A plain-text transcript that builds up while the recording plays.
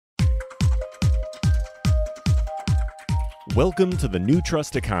Welcome to the New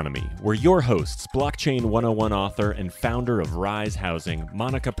Trust Economy, where your hosts, Blockchain 101 author and founder of Rise Housing,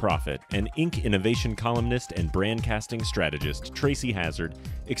 Monika Proffitt, and Inc. innovation columnist and brand casting strategist, Tracy Hazard,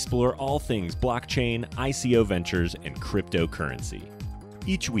 explore all things blockchain, ICO ventures, and cryptocurrency.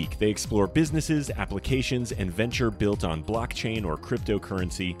 Each week, they explore businesses, applications, and venture built on blockchain or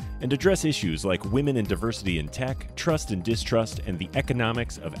cryptocurrency, and address issues like women and diversity in tech, trust and distrust, and the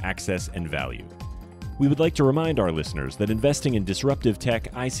economics of access and value. We would like to remind our listeners that investing in disruptive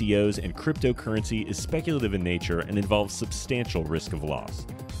tech, ICOs, and cryptocurrency is speculative in nature and involves substantial risk of loss.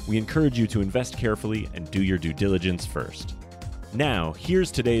 We encourage you to invest carefully and do your due diligence first. Now, here's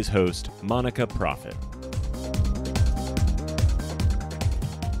today's host, Monika Proffitt.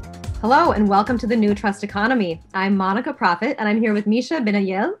 Hello, and welcome to the New Trust Economy. I'm Monika Proffitt, and I'm here with Micha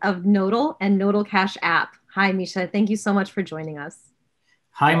Benoliel of Nodle and Nodle Cash App. Hi, Micha. Thank you so much for joining us.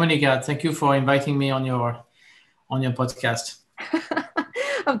 Hi, Monika. Thank you for inviting me on your podcast.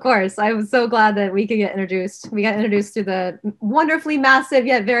 Of course. I was so glad that we could get introduced. We got introduced to the wonderfully massive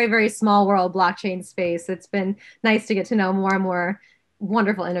yet very, very small world blockchain space. It's been nice to get to know more and more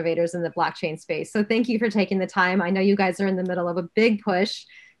wonderful innovators in the blockchain space. So thank you for taking the time. I know you guys are in the middle of a big push,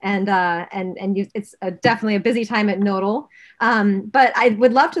 and it's definitely a busy time at Nodle. But I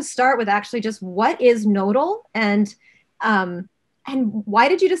would love to start with actually just what is Nodle, and why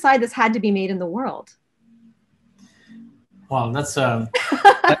did you decide this had to be made in the world? Well, that's a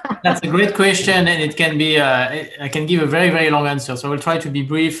great question, and it can be I can give a very, very long answer. So I will try to be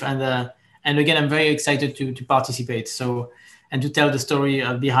brief, and again, I'm very excited to participate. So and to tell the story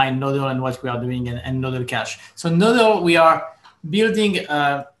behind Nodle and what we are doing and Nodle Cash. So Nodle, we are building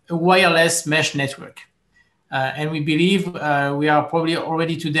a wireless mesh network, and we believe we are probably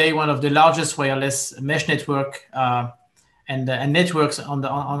already today one of the largest wireless mesh network and networks on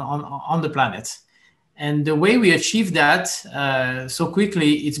the planet. And the way we achieve that so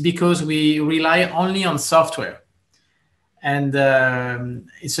quickly, it's because we rely only on software. And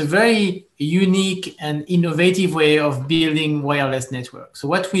it's a very unique and innovative way of building wireless networks. So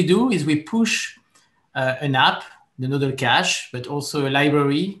what we do is we push an app, the Nodle Cash, but also a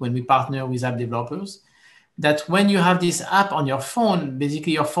library when we partner with app developers, that when you have this app on your phone,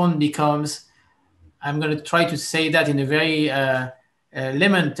 basically your phone becomes, I'm going to try to say that in a very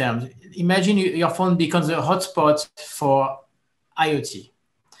layman terms. Imagine your phone becomes a hotspot for IoT.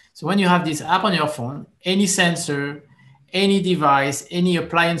 So when you have this app on your phone, any sensor, any device, any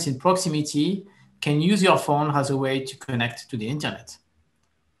appliance in proximity can use your phone as a way to connect to the internet.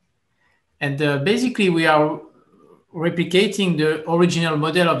 And basically, we are replicating the original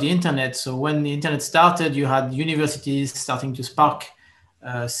model of the internet. So when the internet started, you had universities starting to spark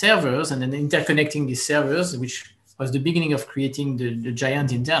servers and then interconnecting these servers, which was the beginning of creating the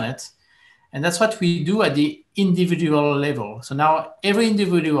giant internet. And that's what we do at the individual level. So now every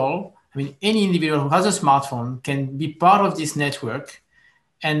individual, any individual who has a smartphone can be part of this network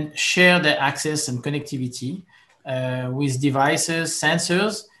and share their access and connectivity with devices,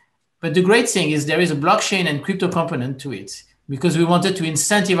 sensors. But the great thing is there is a blockchain and crypto component to it because we wanted to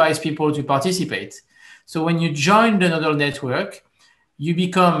incentivize people to participate. So when you join the Nodle network, you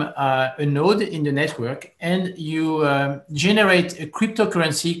become a node in the network and you generate a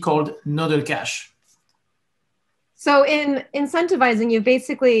cryptocurrency called Nodle Cash. So in incentivizing you,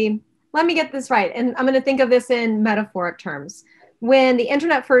 basically, let me get this right. And I'm going to think of this in metaphoric terms. When the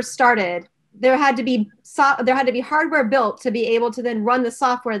internet first started, there had to be hardware built to be able to then run the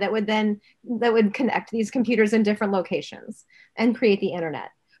software that would connect these computers in different locations and create the internet.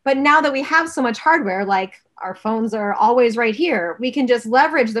 But now that we have so much hardware, like our phones are always right here, we can just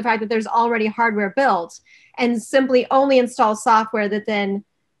leverage the fact that there's already hardware built and simply only install software that then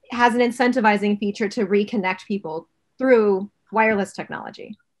has an incentivizing feature to reconnect people through wireless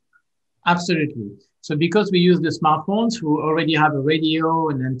technology. Absolutely. So because we use the smartphones who already have a radio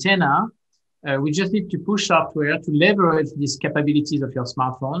and antenna, we just need to push software to leverage these capabilities of your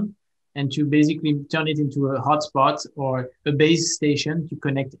smartphone and to basically turn it into a hotspot or a base station to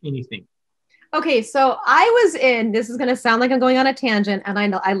connect anything. Okay, so this is going to sound like I'm going on a tangent, and I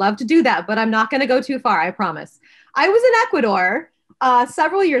know I love to do that, but I'm not going to go too far, I promise. I was in Ecuador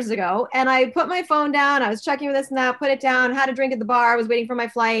several years ago, and I put my phone down. I was checking with this and that, put it down, had a drink at the bar, was waiting for my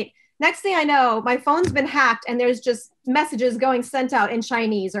flight. Next thing I know, my phone's been hacked, and there's just messages sent out in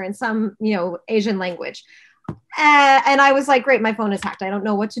Chinese or in some, Asian language. And I was like, great, my phone is hacked. I don't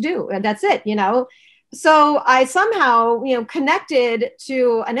know what to do. And that's it, so I somehow, connected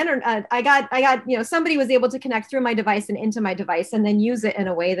to an internet. I got, somebody was able to connect through my device and into my device and then use it in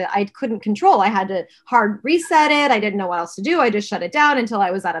a way that I couldn't control. I had to hard reset it. I didn't know what else to do. I just shut it down until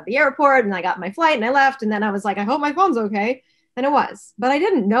I was out of the airport and I got my flight and I left. And then I was like, I hope my phone's okay. And it was, but I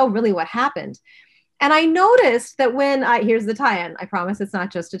didn't know really what happened. And I noticed that here's the tie-in, I promise it's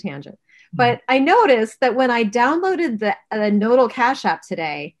not just a tangent, but I noticed that when I downloaded the Nodle Cash App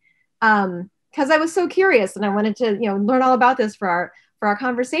today, because I was so curious and I wanted to, learn all about this for our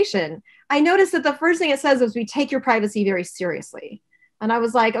conversation, I noticed that the first thing it says was we take your privacy very seriously. And I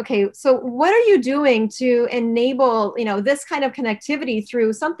was like, okay, so what are you doing to enable, this kind of connectivity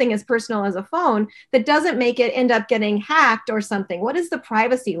through something as personal as a phone that doesn't make it end up getting hacked or something? What is the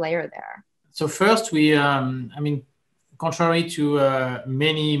privacy layer there? So first, contrary to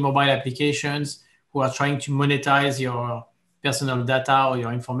many mobile applications who are trying to monetize your personal data or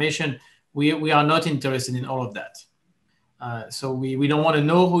your information, we are not interested in all of that. So we don't want to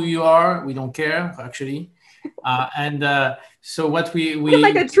know who you are. We don't care, actually. So what we're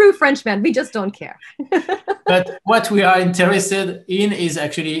like a true Frenchman, we just don't care. But what we are interested in is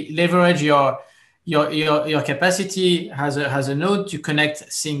actually leverage your capacity as a node to connect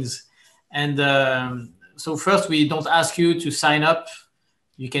things. And so first, we don't ask you to sign up.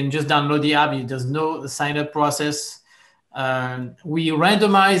 You can just download the app. There's no sign up process. We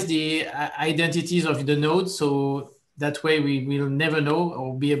randomize the identities of the nodes, so that way we will never know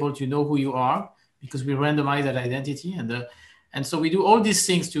or be able to know who you are because we randomize that identity. And so we do all these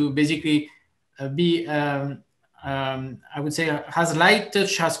things to basically be, I would say, as light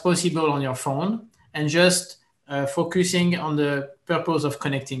touch as possible on your phone and just focusing on the purpose of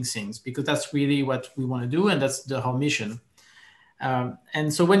connecting things, because that's really what we want to do, and that's our mission.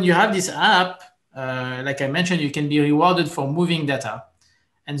 And so when you have this app, like I mentioned, you can be rewarded for moving data.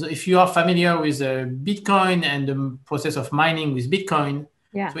 And so if you are familiar with Bitcoin and the process of mining with Bitcoin,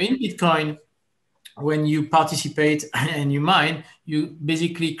 so in Bitcoin, when you participate and you mine, you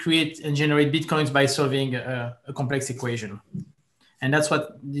basically create and generate Bitcoins by solving a complex equation. And that's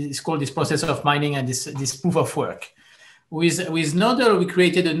what is called this process of mining and this proof of work. With Nodle, we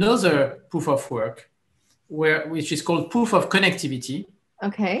created another proof of work, which is called proof of connectivity.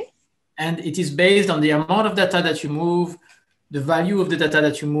 Okay. And it is based on the amount of data that you move, the value of the data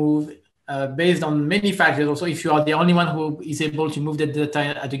that you move, based on many factors. Also, if you are the only one who is able to move the data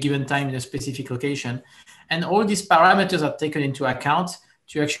at a given time in a specific location. And all these parameters are taken into account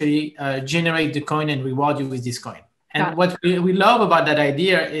to actually generate the coin and reward you with this coin. And what we love about that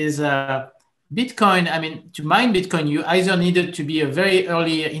idea is Bitcoin, to mine Bitcoin, you either needed to be a very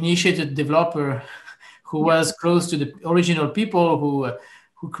early initiated developer who was close to the original people who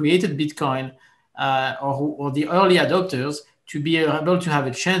created Bitcoin or the early adopters to be able to have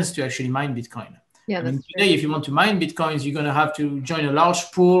a chance to actually mine Bitcoin. Yeah, today, if you want to mine Bitcoins, you're going to have to join a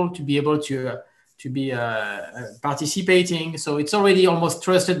large pool to be able to be participating. So it's already almost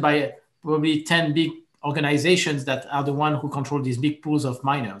trusted by probably 10 big organizations that are the one who control these big pools of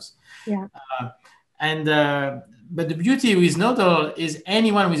miners. Yeah. But the beauty with Nodle is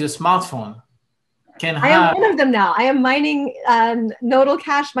anyone with a smartphone can have. I am one of them now. I am mining Nodle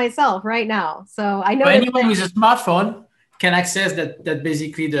Cash myself right now. So I know anyone with a smartphone can access that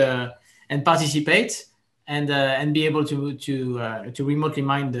basically and participate and be able to remotely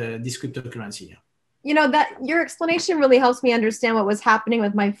mine this cryptocurrency. That your explanation really helps me understand what was happening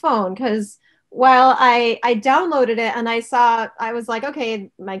with my phone, because while I downloaded it and I was like,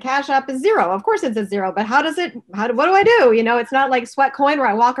 okay, my Cash App is 0. Of course it's a 0, but what do I do? It's not like Sweat Coin where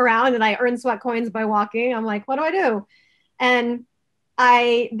I walk around and I earn Sweat Coins by walking. I'm like, what do I do? And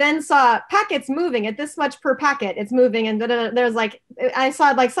I then saw packets moving at this much per packet. It's moving. And there's I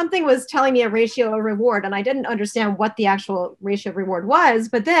saw something was telling me a ratio of reward, and I didn't understand what the actual ratio of reward was.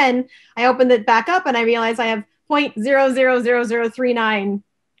 But then I opened it back up and I realized I have 0.000039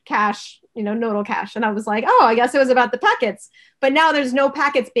 cash, Nodle Cash. And I was like, oh, I guess it was about the packets. But now there's no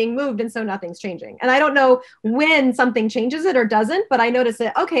packets being moved, and so nothing's changing. And I don't know when something changes it or doesn't, but I noticed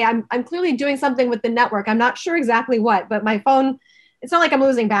that, okay, I'm clearly doing something with the network. I'm not sure exactly what, but my phone, it's not like I'm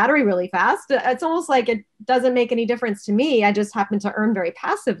losing battery really fast. It's almost like it doesn't make any difference to me. I just happen to earn very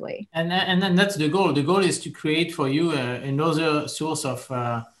passively. And then that's the goal. The goal is to create for you another source of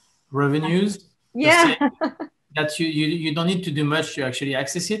revenues. Yeah. That you don't need to do much to actually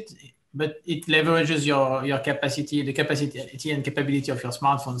access it, but it leverages your capacity, the capacity and capability of your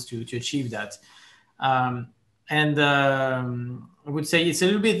smartphones to achieve that. I would say it's a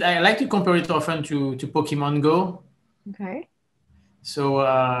little bit, I like to compare it often to Pokemon Go. Okay. So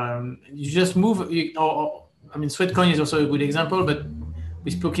you just move, Sweatcoin is also a good example, but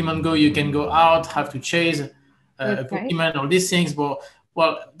with Pokemon Go, you can go out, have to chase a Pokemon, all these things. But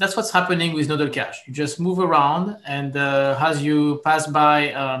well, that's what's happening with Nodle Cash. You just move around, and as you pass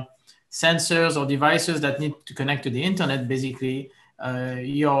by sensors or devices that need to connect to the internet, basically,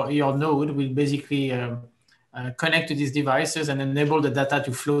 your node will basically connect to these devices and enable the data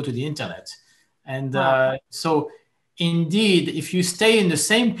to flow to the internet. And so indeed, if you stay in the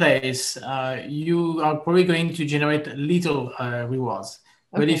same place, you are probably going to generate little rewards.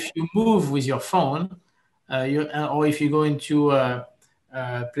 But if you move with your phone, or if you go into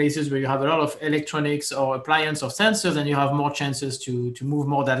places where you have a lot of electronics or appliance or sensors, and you have more chances to move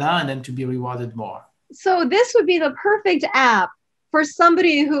more data and then to be rewarded more. So this would be the perfect app for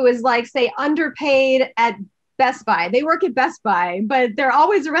somebody who is like, say, underpaid at Best Buy. They work at Best Buy, but they're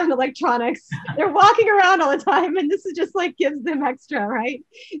always around electronics. They're walking around all the time, and this is just like gives them extra, right?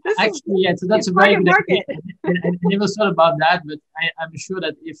 So that's a very good market. I never thought about that, but I'm sure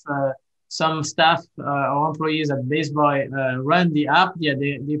that if some staff or employees at Best Buy run the app,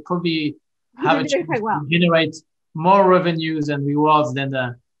 they probably have a chance to generate more revenues and rewards than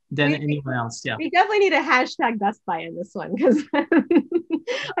anyone else. Yeah, we definitely need a hashtag Best Buy in this one, because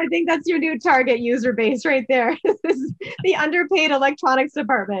I think that's your new target user base right there. The underpaid electronics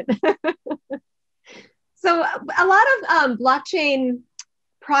department. So a lot of blockchain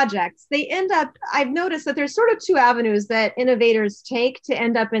projects, they end up, I've noticed that there's sort of two avenues that innovators take to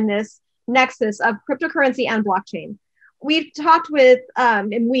end up in this nexus of cryptocurrency and blockchain. We've talked with, and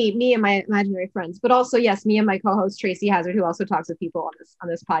me and my imaginary friends, but also, yes, me and my co-host Tracy Hazard, who also talks with people on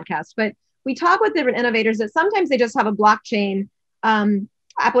this podcast. But we talk with different innovators that sometimes they just have a blockchain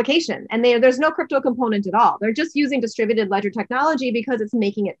application, and there's no crypto component at all. They're just using distributed ledger technology because it's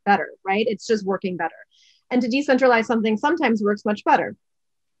making it better, right? It's just working better. And to decentralize something sometimes works much better.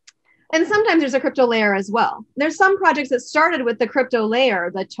 And sometimes there's a crypto layer as well. There's some projects that started with the crypto layer,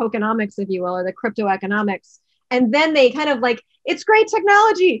 the tokenomics, if you will, or the crypto economics. And then they kind of like, it's great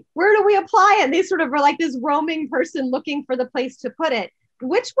technology. Where do we apply it? And they sort of were like this roaming person looking for the place to put it.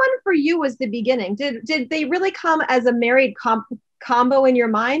 Which one for you was the beginning? Did they really come as a married combo in your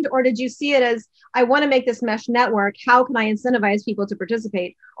mind? Or did you see it as, I want to make this mesh network. How can I incentivize people to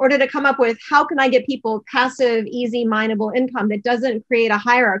participate? Or did it come up with, how can I get people passive, easy, mineable income that doesn't create a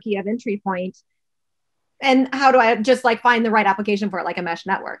hierarchy of entry point? And how do I just like find the right application for it, like a mesh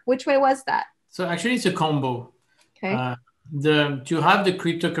network? Which way was that? So actually it's a combo. Okay. To have the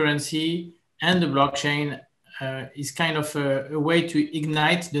cryptocurrency and the blockchain is kind of a way to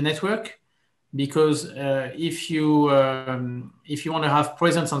ignite the network, because if you want to have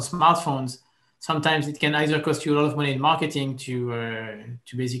presence on smartphones, sometimes it can either cost you a lot of money in marketing to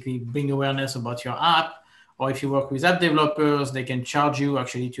basically bring awareness about your app, or if you work with app developers, they can charge you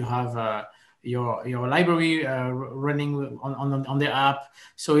actually to have your library running on the app.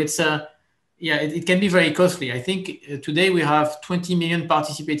 So it's it can be very costly. I think today we have 20 million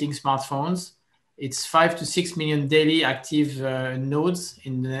participating smartphones. It's 5 to 6 million daily active nodes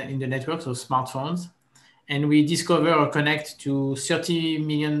in the network, so smartphones. And we discover or connect to 30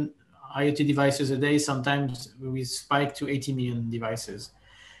 million IoT devices a day. Sometimes we spike to 80 million devices.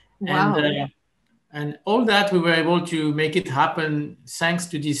 Wow. And all that we were able to make it happen thanks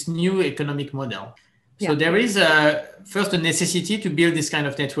to this new economic model. So there is first a necessity to build this kind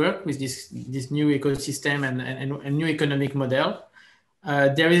of network with this new ecosystem and a new economic model.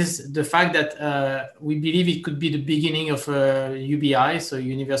 There is the fact that we believe it could be the beginning of UBI, so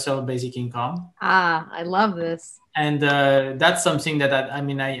Universal Basic Income. I love this. And that's something that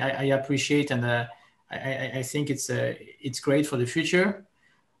I appreciate, and I think it's great for the future.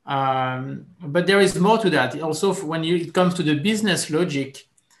 But there is more to that. Also, when it comes to the business logic,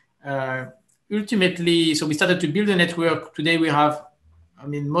 ultimately, so we started to build a network. Today we have,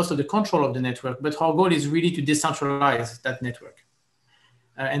 most of the control of the network, but our goal is really to decentralize that network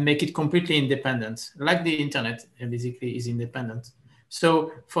and make it completely independent, like the internet basically is independent.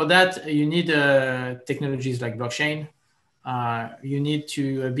 So for that, you need technologies like blockchain. You need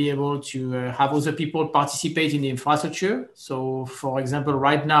to be able to have other people participate in the infrastructure. So for example,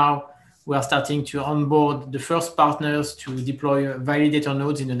 right now, we are starting to onboard the first partners to deploy validator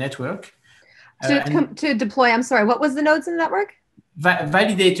nodes in the network. To deploy, I'm sorry, what was the nodes in the network?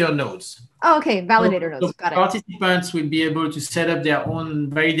 Validator nodes. Oh, okay, validator nodes, got it. Participants will be able to set up their own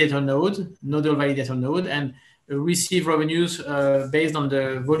validator node, nodal validator node, and receive revenues based on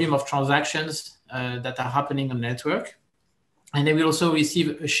the volume of transactions that are happening on the network. And they will also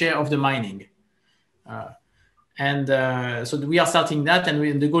receive a share of the mining. So we are starting that,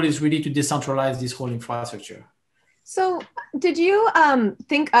 and the goal is really to decentralize this whole infrastructure. So did you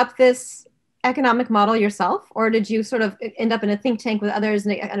think up this economic model yourself, or did you sort of end up in a think tank with others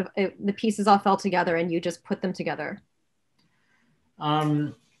and the pieces all fell together and you just put them together? I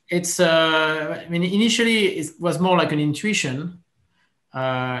mean, initially it was more like an intuition.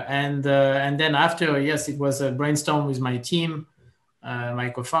 And then after, yes, it was a brainstorm with my team,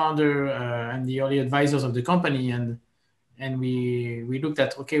 my co-founder, and the early advisors of the company. And we looked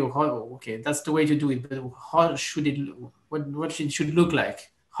at, okay, that's the way to do it, but how should it, what it should look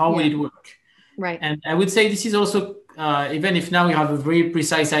like? How will it work? Right. And I would say this is also, even if now we have a very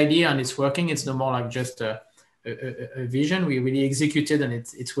precise idea and it's working, it's no more like just a vision. We really executed and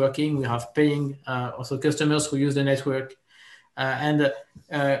it's working. We have paying also customers who use the network.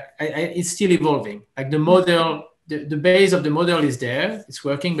 It's still evolving. Like the model, the base of the model is there, it's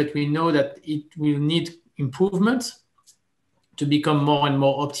working, but we know that it will need improvement to become more and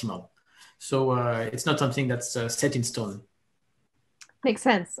more optimal. So it's not something that's set in stone. Makes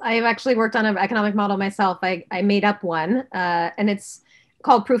sense. I have actually worked on an economic model myself. I made up one, and it's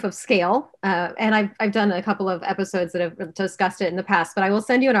called Proof of Scale. And I've done a couple of episodes that have discussed it in the past, but I will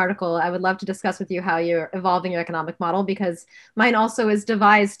send you an article. I would love to discuss with you how you're evolving your economic model, because mine also is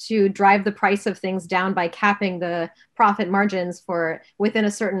devised to drive the price of things down by capping the profit margins for within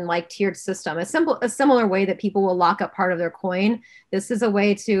a certain like tiered system. A similar way that people will lock up part of their coin. This is a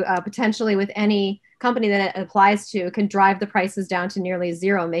way to potentially, with any company that it applies to, can drive the prices down to nearly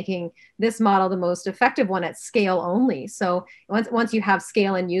zero, making this model the most effective one at scale only. So once you have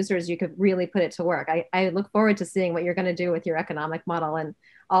scale and users, you could really put it to work. I look forward to seeing what you're going to do with your economic model, and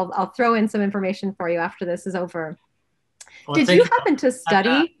I'll throw in some information for you after this is over. Well, did you happen to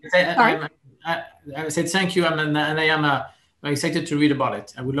study? I said thank you, and I am excited to read about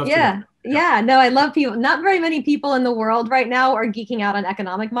it. I would love to. Yeah, no, I love people. Not very many people in the world right now are geeking out on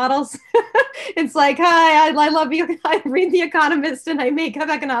economic models. It's like, hi, I love you. I read The Economist and I make up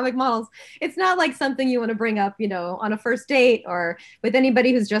economic models. It's not like something you want to bring up, on a first date or with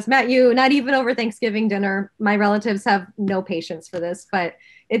anybody who's just met you, not even over Thanksgiving dinner. My relatives have no patience for this, but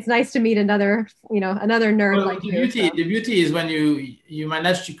it's nice to meet another nerd like you. The beauty is when you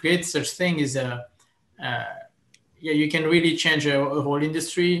manage to create such thing is you can really change a whole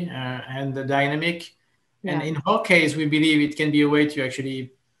industry and the dynamic. Yeah. And in our case, we believe it can be a way to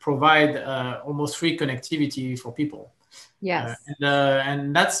actually provide almost free connectivity for people. Yes.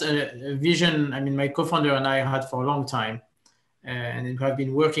 And that's a vision, I mean, my co-founder and I had for a long time. And we have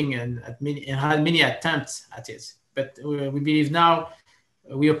been working and had many attempts at it. But we believe now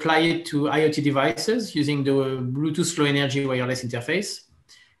we apply it to IoT devices using the Bluetooth Low Energy Wireless Interface.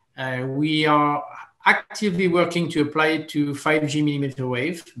 We are actively working to apply it to 5G millimeter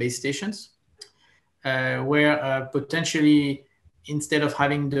wave base stations, where potentially, instead of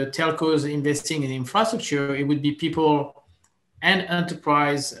having the telcos investing in infrastructure, it would be people and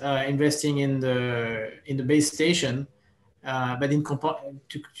enterprise investing in the base station, but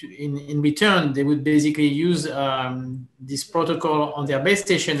in return, they would basically use this protocol on their base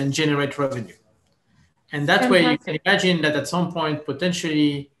station and generate revenue. And that way, you can imagine that at some point,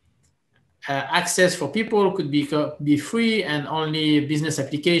 potentially, access for people could be free, and only a business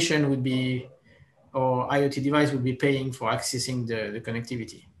application would be, or IoT device would be paying for accessing the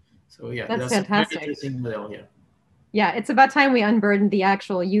connectivity. So yeah, that's fantastic. A very interesting model here. Yeah, it's about time we unburdened the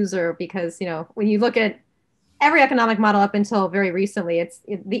actual user, because when you look at every economic model up until very recently, it's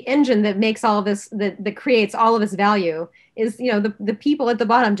the engine that makes all of this, that creates all of this value is the people at the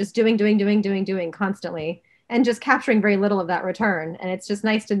bottom just doing constantly, and just capturing very little of that return. And it's just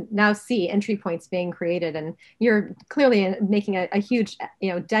nice to now see entry points being created, and you're clearly making a huge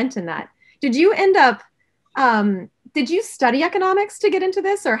dent in that. Did you end up, did you study economics to get into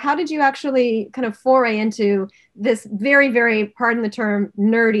this, or how did you actually kind of foray into this very, very, pardon the term,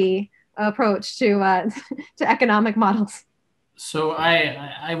 nerdy approach to economic models? So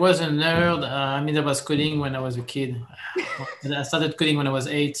I was a nerd. I was coding when I was a kid. I started coding when I was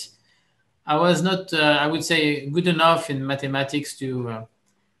 8. I was not, I would say, good enough in mathematics to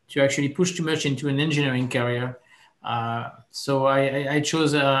actually push too much into an engineering career. So I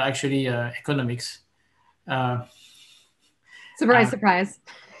chose actually economics. Surprise!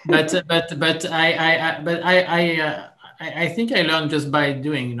 But I think I learned just by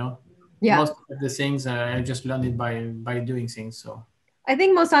doing. Yeah. Most of the things I just learned it by doing things. So I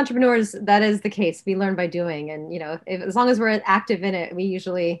think most entrepreneurs, that is the case. We learn by doing, and as long as we're active in it, we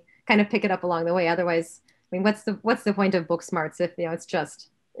usually kind of pick it up along the way. Otherwise, I mean, what's the point of book smarts if it's just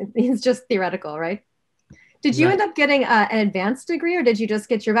theoretical, right? Did you end up getting an advanced degree, or did you just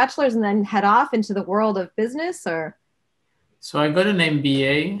get your bachelor's and then head off into the world of business? Or so I got an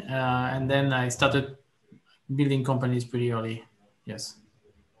MBA, and then I started building companies pretty early. Yes.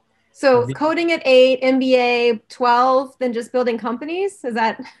 So coding at 8, MBA 12, then just building companies. Was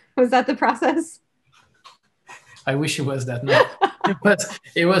that the process? I wish it was that. No,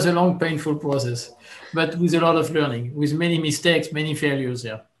 it was a long, painful process, but with a lot of learning, with many mistakes, many failures.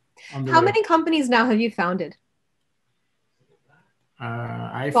 Yeah. How many companies now have you founded?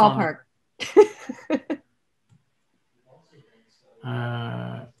 Ballpark.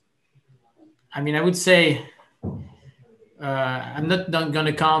 I mean, I would say I'm not going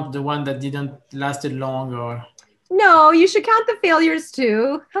to count the one that didn't lasted long or. No, you should count the failures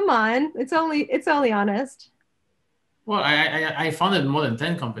too. Come on, it's only honest. Well, I founded more than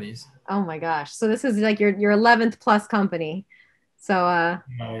 10 companies. Oh my gosh! So this is like your 11th plus company. So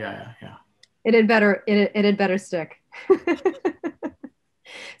yeah. It had better stick.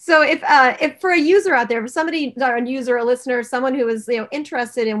 So if for a user out there, for somebody, a user, a listener, someone who is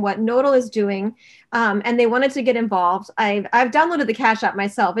interested in what Nodle is doing, and they wanted to get involved, I've downloaded the Cash App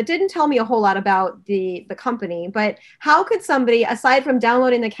myself. It didn't tell me a whole lot about the company, but how could somebody, aside from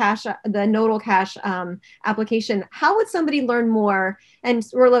downloading the Nodle Cash application, how would somebody learn more and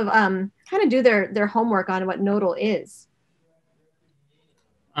sort of kind of do their homework on what Nodle is?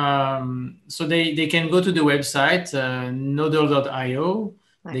 So they can go to the website nodle.io.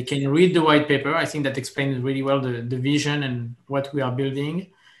 Nice. They can read the white paper. I think that explains really well the vision and what we are building.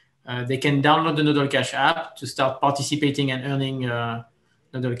 They can download the Nodle Cash app to start participating and earning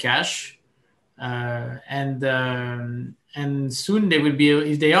Nodle Cash. And soon they will be,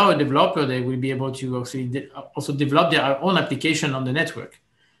 if they are a developer, they will be able to also develop their own application on the network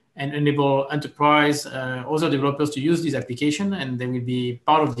and enable enterprise, other developers to use this application, and they will be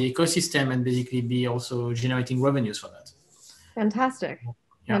part of the ecosystem and basically be also generating revenues for that. Fantastic.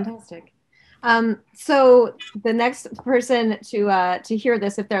 Yeah. Fantastic. So the next person to hear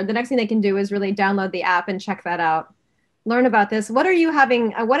this, the next thing they can do is really download the app and check that out. Learn about this. What are you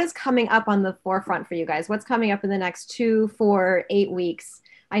having? What is coming up on the forefront for you guys? What's coming up in the next 2, 4, 8 weeks?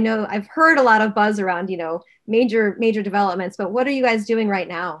 I know I've heard a lot of buzz around, major developments, but what are you guys doing right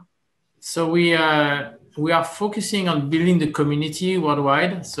now? So we are focusing on building the community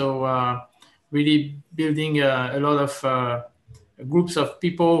worldwide. So really building a lot of groups of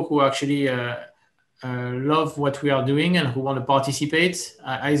people who actually love what we are doing and who want to participate,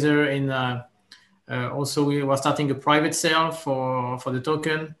 either in also we were starting a private sale for the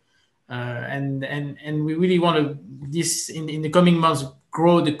token, and we really want to in the coming months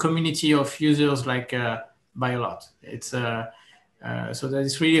grow the community of users by a lot. It's so that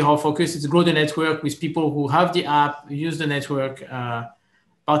is really our focus. It's grow the network with people who have the app, use the network,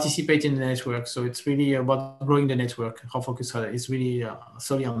 participate in the network. So it's really about growing the network. Our focus is really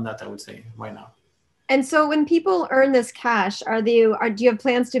solely on that, I would say, right now. And so when people earn this cash, do you have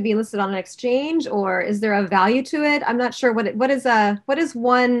plans to be listed on an exchange, or is there a value to it? I'm not sure what is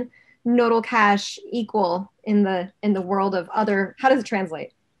one Nodle Cash equal in the world of other, how does it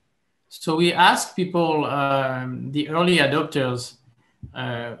translate? So we asked people, the early adopters,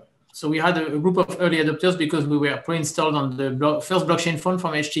 so we had a group of early adopters because we were pre-installed on the first blockchain phone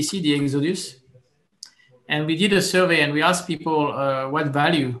from HTC, the Exodus. And we did a survey and we asked people what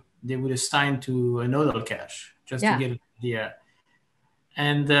value they would assign to a Nodle Cash, just to get an idea.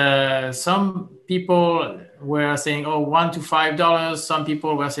 And some people were saying, $1 to $5. Some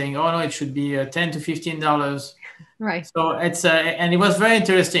people were saying, no, it should be $10 to $15. Right. So it's and it was very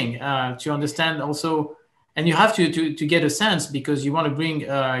interesting to understand also, and you have to get a sense because you want to bring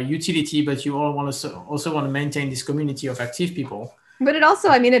utility, but you also want to maintain this community of active people. But it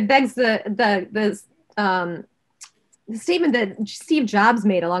also, it begs the statement that Steve Jobs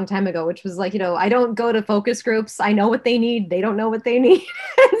made a long time ago, which was like, I don't go to focus groups. I know what they need. They don't know what they need.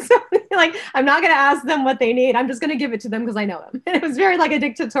 And so I'm not going to ask them what they need. I'm just going to give it to them because I know them. And it was very like a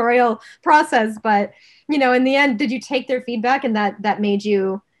dictatorial process. But, in the end, did you take their feedback and that made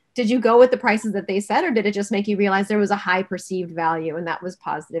you, did you go with the prices that they said, or did it just make you realize there was a high perceived value and that was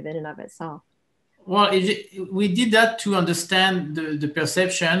positive in and of itself? Well, we did that to understand the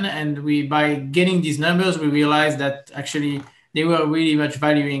perception, and by getting these numbers, we realized that actually they were really much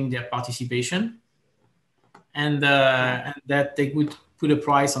valuing their participation, and that they would put a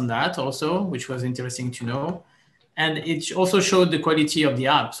price on that also, which was interesting to know. And it also showed the quality of the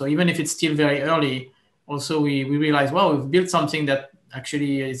app. So even if it's still very early, also we realized, we've built something that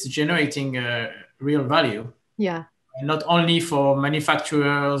actually is generating real value. Yeah. And not only for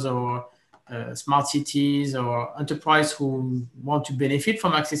manufacturers or smart cities or enterprise who want to benefit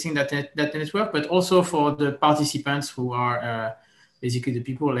from accessing that network, but also for the participants who are basically the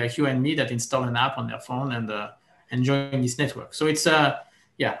people like you and me that install an app on their phone and join this network. So it's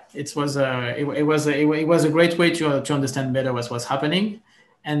it was a great way to understand better what was happening,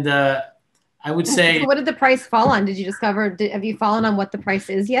 And I would say. So what did the price fall on? Did you discover? Have you fallen on what the price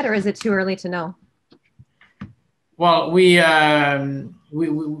is yet, or is it too early to know? Well, we have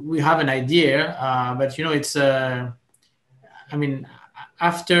an idea, but it's. I mean,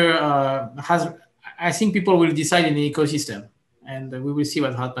 after I think people will decide in the ecosystem, and we will see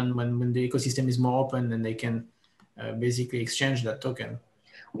what happens when the ecosystem is more open and they can basically exchange that token.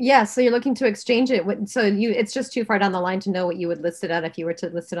 Yeah, so you're looking to exchange it. So it's just too far down the line to know what you would list it at if you were to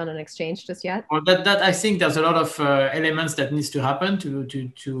list it on an exchange just yet? Well, that I think there's a lot of elements that needs to happen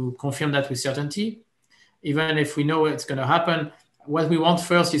to confirm that with certainty. Even if we know it's going to happen, what we want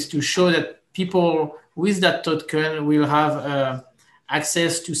first is to show that people with that token will have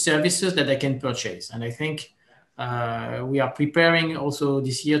access to services that they can purchase. And I think we are preparing also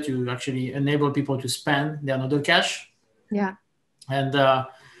this year to actually enable people to spend their Nodle Cash. Yeah.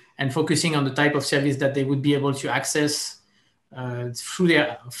 And focusing on the type of service that they would be able to access through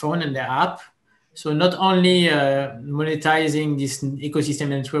their phone and their app. So not only monetizing this ecosystem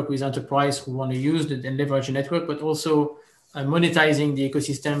network with enterprise who want to use it and leverage the network, but also monetizing the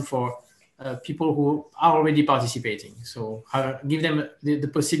ecosystem for people who are already participating. So give them the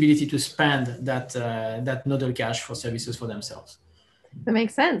possibility to spend that Nodle Cash for services for themselves. That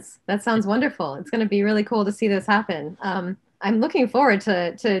makes sense. That sounds wonderful. It's going to be really cool to see this happen. I'm looking forward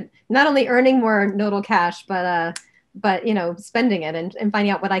to not only earning more Nodle Cash, but spending it and finding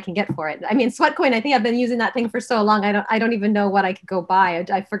out what I can get for it. I mean, Sweatcoin, I think I've been using that thing for so long. I don't even know what I could go buy.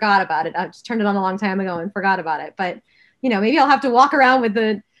 I forgot about it. I just turned it on a long time ago and forgot about it. But maybe I'll have to walk around with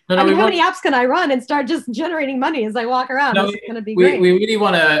the. How many apps can I run and start just generating money as I walk around? It's going to be great. We really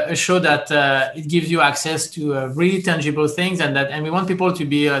want to show that it gives you access to really tangible things, and we want people to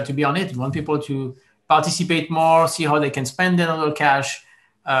be on it. We want people to participate more, see how they can spend their Nodle Cash,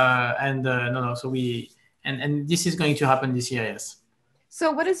 and this is going to happen this year, yes.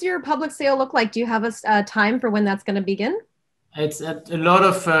 So what does your public sale look like? Do you have a time for when that's going to begin? It's a lot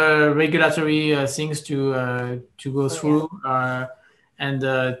of regulatory things to go through, and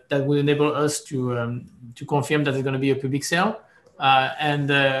that will enable us to confirm that it's going to be a public sale.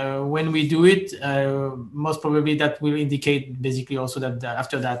 When we do it, most probably that will indicate basically also that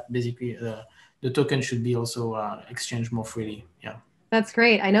after that, basically the token should be also exchanged more freely. Yeah. That's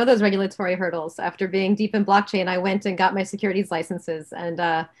great. I know those regulatory hurdles. After being deep in blockchain, I went and got my securities licenses,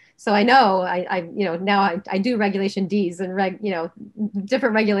 and so I know now I do regulation Ds and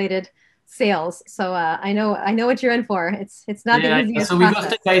different regulated sales. So I know what you're in for. It's not the easiest. So we go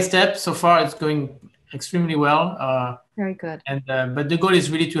step by step. So far, it's going extremely well. Very good. And but the goal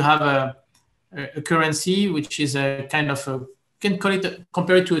is really to have a currency which is a kind of can call it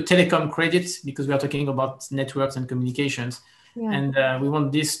compare it to a telecom credit, because we are talking about networks and communications. Yeah. And we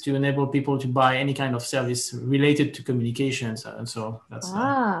want this to enable people to buy any kind of service related to communications. And so that's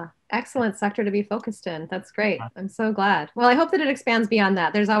excellent sector to be focused in. That's great. I'm so glad. Well, I hope that it expands beyond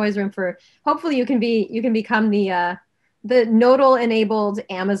that. There's always room for, hopefully you can become the Nodle enabled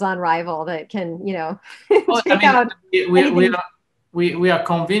Amazon rival that can, take out. We are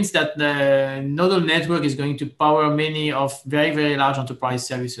convinced that the Nodle network is going to power many of very, very large enterprise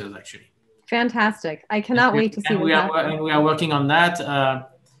services, actually. Fantastic. I cannot wait to see we are working on that.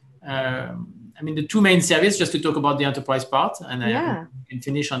 The two main services, just to talk about the enterprise part, and I can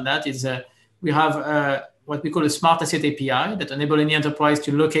finish on that, is we have what we call a smart asset API that enable any enterprise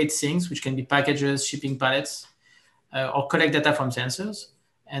to locate things, which can be packages, shipping pallets, or collect data from sensors.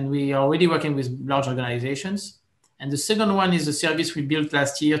 And we are already working with large organizations. And the second one is a service we built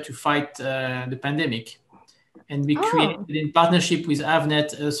last year to fight the pandemic. And we created, in partnership with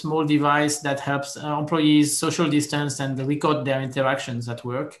Avnet, a small device that helps employees social distance and record their interactions at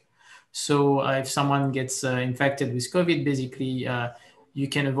work. So if someone gets infected with COVID, basically, you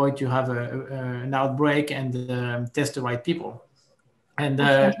can avoid to have an outbreak and test the right people. And we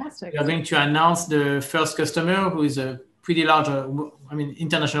are going to announce the first customer, who is a pretty large,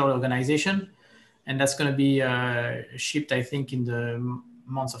 international organization. And that's going to be shipped, I think, in the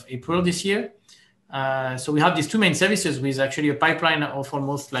month of April this year. So we have these two main services with actually a pipeline of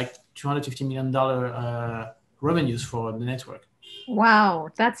almost like $250 million revenues for the network. Wow,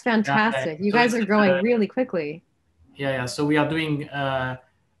 that's fantastic. You guys are growing really quickly. Yeah. So we are doing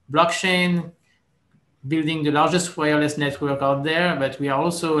blockchain, building the largest wireless network out there, but we are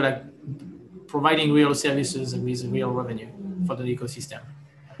also providing real services with real revenue for the ecosystem.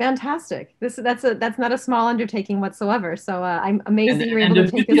 Fantastic. That's not a small undertaking whatsoever. So I'm amazed that you're able to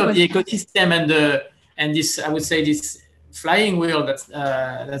take this. And the beauty of the ecosystem and this, I would say, this flying wheel that's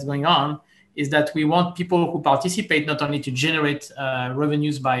going on is that we want people who participate not only to generate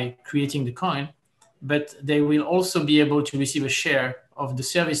revenues by creating the coin, but they will also be able to receive a share of the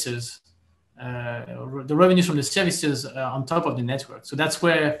services, the revenues from the services on top of the network. So that's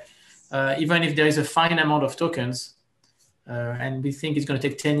where even if there is a fine amount of tokens, and we think it's going to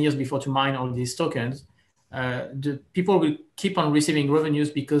take 10 years before to mine all these tokens, the people will keep on receiving revenues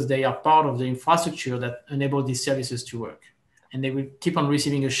because they are part of the infrastructure that enable these services to work. And they will keep on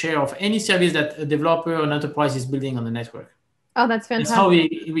receiving a share of any service that a developer or an enterprise is building on the network. Oh, that's fantastic. That's how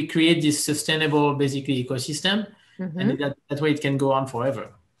we create this sustainable, basically, ecosystem. And that way it can go on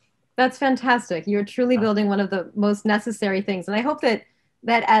forever. That's fantastic. You're truly building one of the most necessary things. And I hope that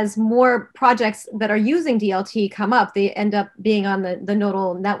as more projects that are using DLT come up, they end up being on the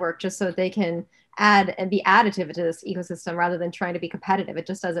Nodle network, just so they can add and be additive to this ecosystem rather than trying to be competitive. It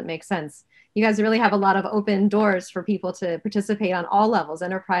just doesn't make sense. You guys really have a lot of open doors for people to participate on all levels,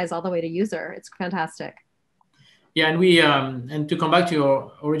 enterprise all the way to user. It's fantastic. Yeah, and we and to come back to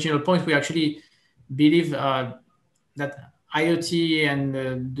your original point, we actually believe that IoT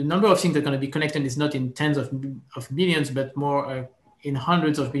and the number of things that are going to be connected is not in tens of billions, but more in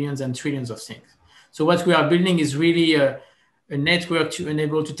hundreds of billions and trillions of things. So what we are building is really a network to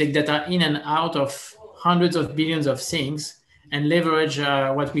enable to take data in and out of hundreds of billions of things and leverage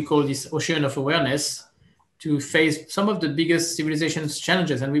what we call this ocean of awareness to face some of the biggest civilization's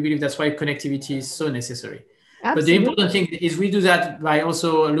challenges. And we believe that's why connectivity is so necessary. Absolutely. But the important thing is we do that by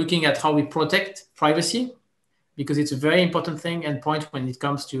also looking at how we protect privacy, because it's a very important thing and point when it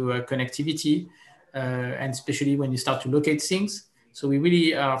comes to connectivity, and especially when you start to locate things. So we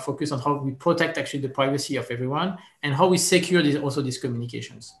really are focused on how we protect actually the privacy of everyone and how we secure these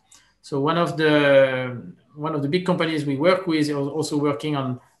communications. So one of the big companies we work with is also working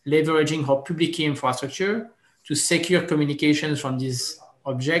on leveraging our public key infrastructure to secure communications from these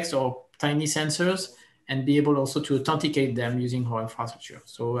objects or tiny sensors and be able also to authenticate them using our infrastructure.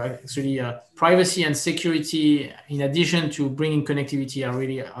 So actually privacy and security, in addition to bringing connectivity, are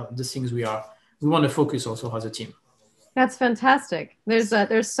really the things we want to focus also as a team. That's fantastic. There's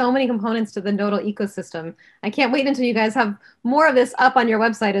so many components to the Nodle ecosystem. I can't wait until you guys have more of this up on your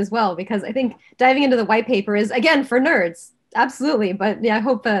website as well, because I think diving into the white paper is, again, for nerds. Absolutely. But yeah, I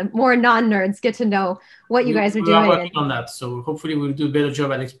hope more non-nerds get to know what you guys are doing. We're working on that. So hopefully we'll do a better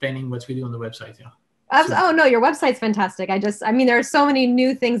job at explaining what we do on the website. Yeah. Oh no, your website's fantastic. I mean, there are so many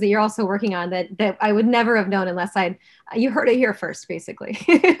new things that you're also working on that I would never have known unless you heard it here first, basically,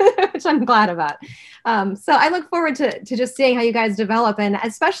 which I'm glad about. So I look forward to just seeing how you guys develop, and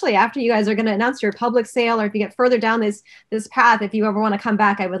especially after you guys are going to announce your public sale, or if you get further down this path, if you ever want to come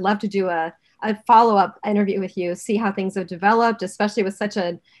back, I would love to do a follow-up interview with you, see how things have developed, especially with such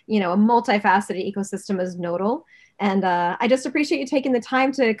a multifaceted ecosystem as Nodle. And I just appreciate you taking the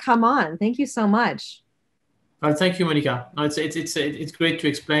time to come on. Thank you so much. Well, thank you, Monika. No, it's great to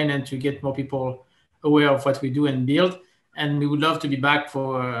explain and to get more people aware of what we do and build. And we would love to be back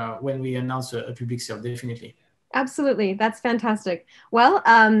for when we announce a public sale, definitely. Absolutely. That's fantastic. Well,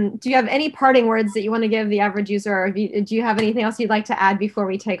 do you have any parting words that you want to give the average user? Or do you have anything else you'd like to add before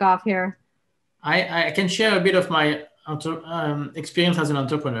we take off here? I can share a bit of my experience as an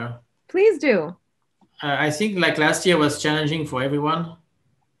entrepreneur. Please do. I think like last year was challenging for everyone.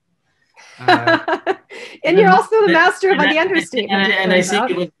 And you're also the master of the understatement. And I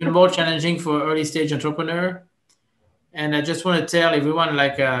think it was even more challenging for early stage entrepreneur. And I just want to tell everyone,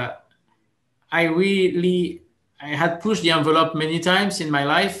 like, I had pushed the envelope many times in my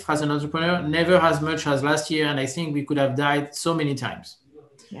life as an entrepreneur, never as much as last year. And I think we could have died so many times.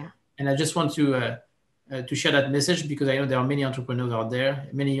 Yeah. And I just want to share that message, because I know there are many entrepreneurs out there,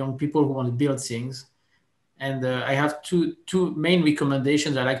 many young people who want to build things. And I have two main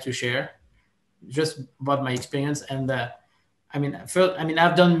recommendations I like to share, just about my experience. And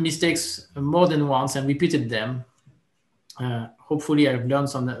I've done mistakes more than once and repeated them. Hopefully I've learned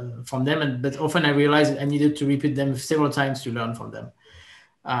from them, but often I realized I needed to repeat them several times to learn from them.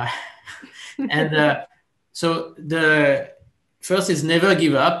 So the first is never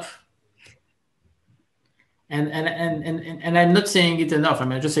give up. And I'm not saying it enough.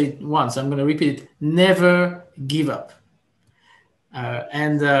 I just say it once. I'm going to repeat it. Never give up.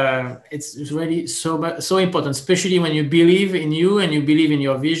 It's really so important, especially when you believe in you and you believe in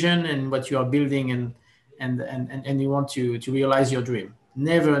your vision and what you are building, and you want to realize your dream.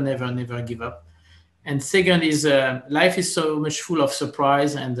 Never, never, never give up. And second is life is so much full of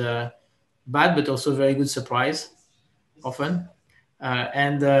surprise and bad, but also very good surprise often.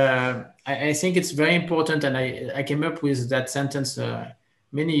 I think it's very important, and I came up with that sentence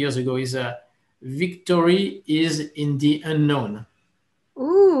many years ago, is victory is in the unknown.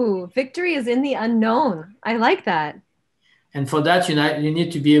 Ooh, victory is in the unknown. I like that. And for that, you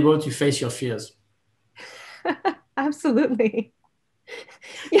need to be able to face your fears. Absolutely.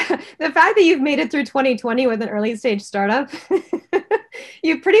 Yeah, the fact that you've made it through 2020 with an early stage startup,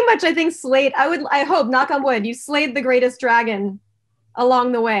 you pretty much, I think, I hope, knock on wood, you slayed the greatest dragon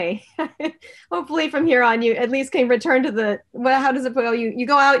along the way. Hopefully from here on, you at least can return to how does it go? You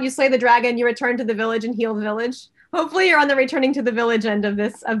go out, you slay the dragon, you return to the village and heal the village. Hopefully you're on the returning to the village end of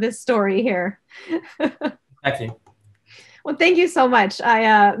this story here. Exactly. Well, thank you so much.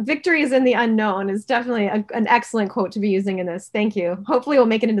 Victory is in the unknown is definitely an excellent quote to be using in this. Thank you. Hopefully we'll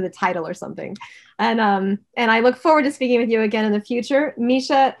make it into the title or something. And I look forward to speaking with you again in the future.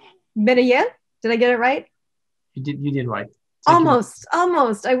 Micha Benoliel, did I get it right? You did right. Almost.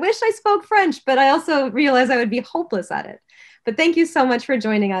 I wish I spoke French, but I also realized I would be hopeless at it. But thank you so much for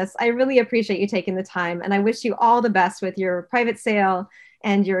joining us. I really appreciate you taking the time, and I wish you all the best with your private sale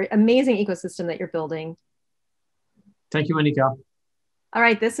and your amazing ecosystem that you're building. Thank you, Monika. All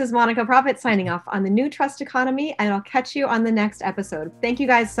right, this is Monika Proffitt signing off on the New Trust Economy, and I'll catch you on the next episode. Thank you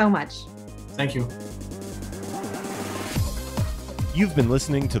guys so much. Thank you. You've been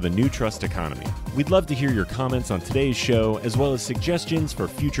listening to the New Trust Economy. We'd love to hear your comments on today's show, as well as suggestions for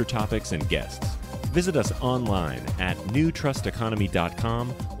future topics and guests. Visit us online at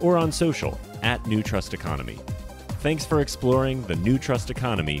newtrusteconomy.com or on social @New Trust Economy. Thanks for exploring the New Trust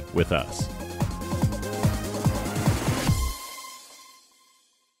Economy with us.